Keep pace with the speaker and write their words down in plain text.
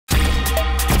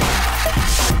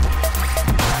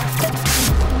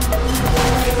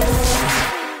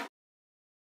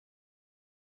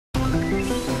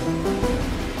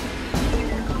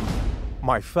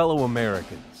My fellow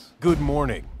Americans, good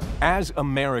morning. As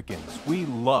Americans, we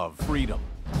love freedom.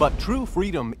 But true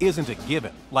freedom isn't a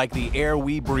given, like the air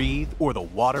we breathe or the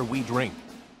water we drink.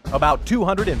 About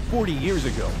 240 years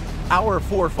ago, our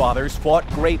forefathers fought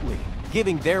greatly,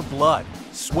 giving their blood,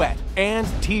 sweat, and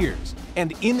tears.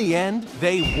 And in the end,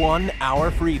 they won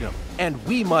our freedom. And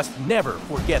we must never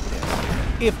forget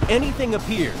this. If anything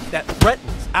appears that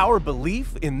threatens our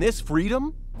belief in this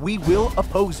freedom, we will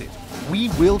oppose it. We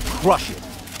will crush it.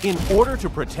 In order to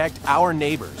protect our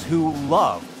neighbors who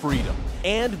love freedom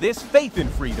and this faith in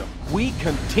freedom, we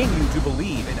continue to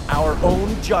believe in our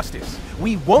own justice.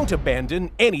 We won't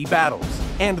abandon any battles.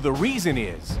 And the reason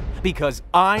is because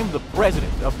I'm the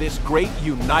president of this great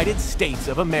United States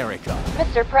of America.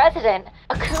 Mr. President,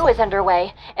 a coup is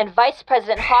underway, and Vice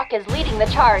President Hawk is leading the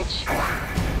charge.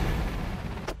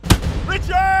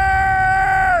 Richard!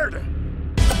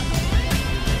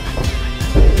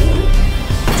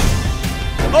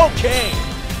 Okay,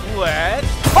 let's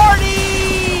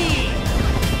party!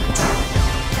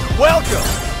 Welcome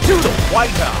to the White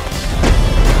House.